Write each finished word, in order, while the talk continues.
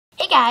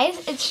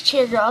guys, it's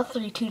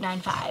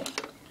Cheergirl3295,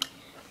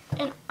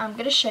 and I'm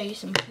going to show you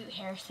some cute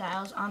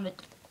hairstyles on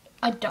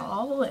a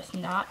doll with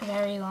not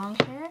very long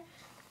hair,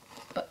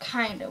 but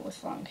kind of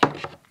with long hair.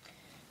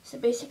 So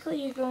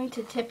basically you're going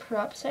to tip her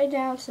upside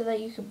down so that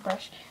you can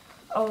brush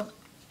all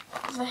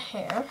the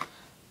hair.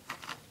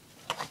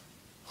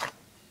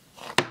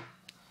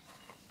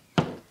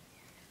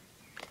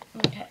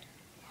 Okay.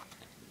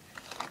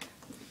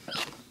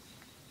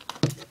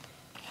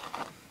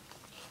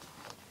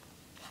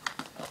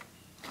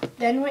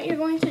 Then what you're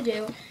going to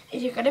do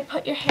is you're going to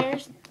put your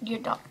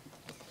doll's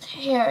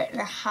hair in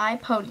a high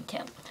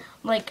ponytail,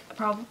 like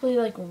probably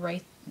like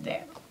right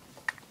there.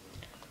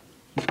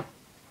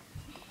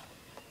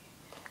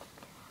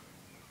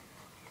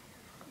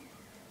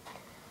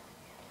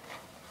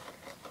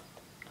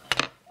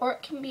 Or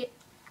it can be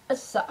a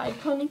side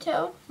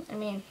ponytail. I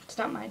mean, it's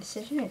not my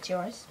decision, it's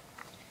yours.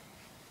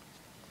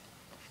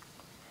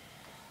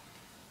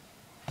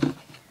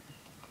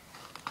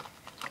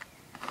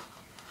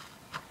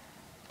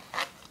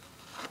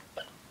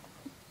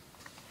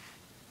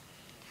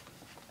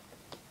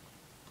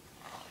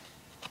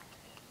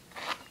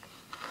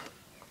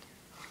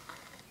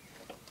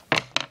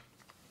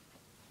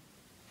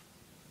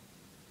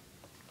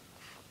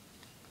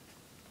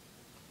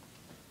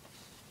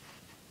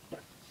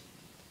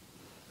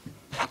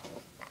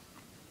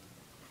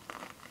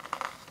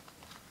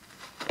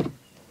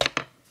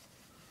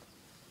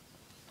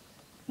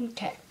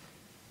 Okay,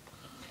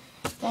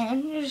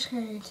 then you're just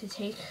going to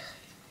take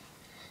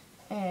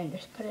and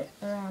just put it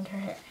around her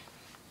hair.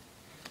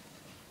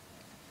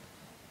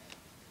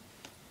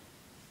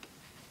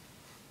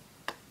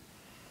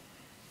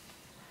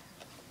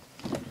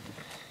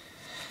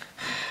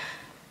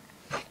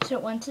 So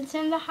once it's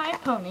in the high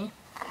pony,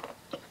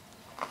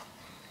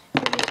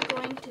 you're just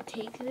going to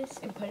take this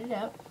and put it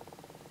up,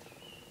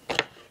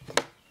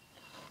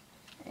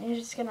 and you're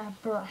just going to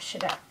brush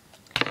it up.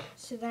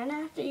 So then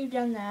after you've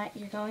done that,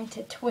 you're going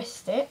to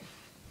twist it.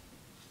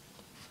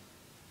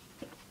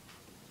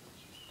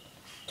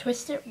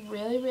 Twist it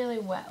really, really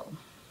well.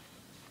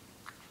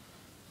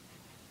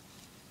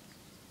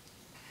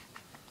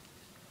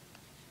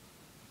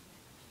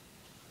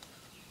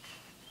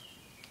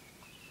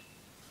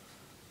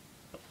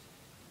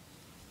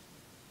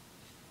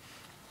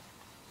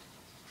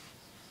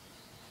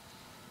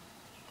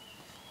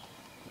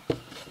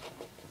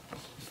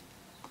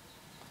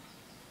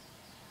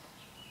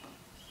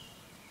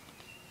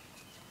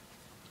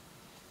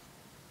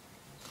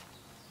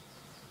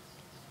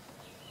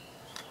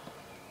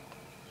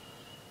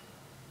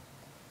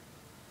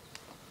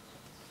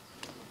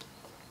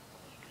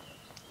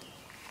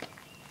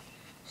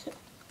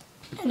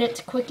 And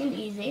it's quick and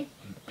easy.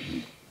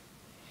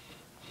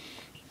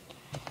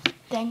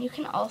 Then you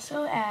can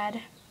also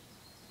add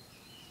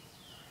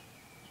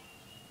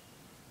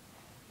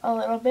a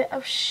little bit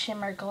of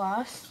shimmer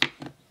gloss.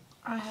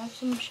 I have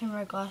some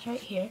shimmer gloss right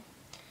here.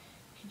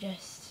 You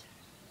just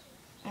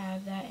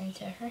add that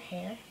into her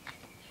hair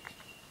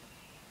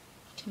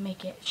to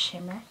make it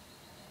shimmer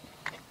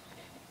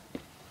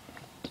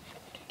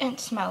and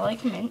smell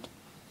like mint.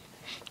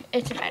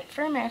 It's meant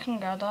for American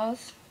Girl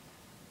dolls.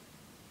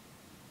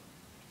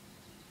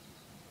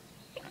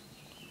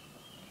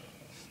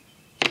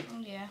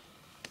 Yeah.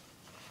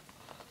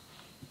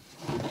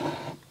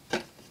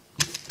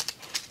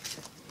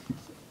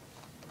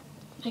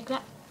 Like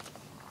that.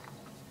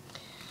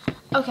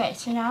 Okay,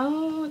 so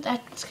now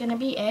that's gonna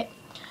be it.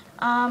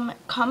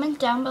 Comment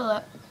down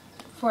below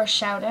for a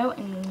shout out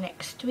in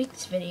next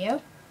week's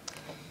video.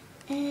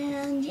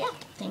 And yeah,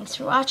 thanks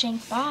for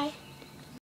watching. Bye.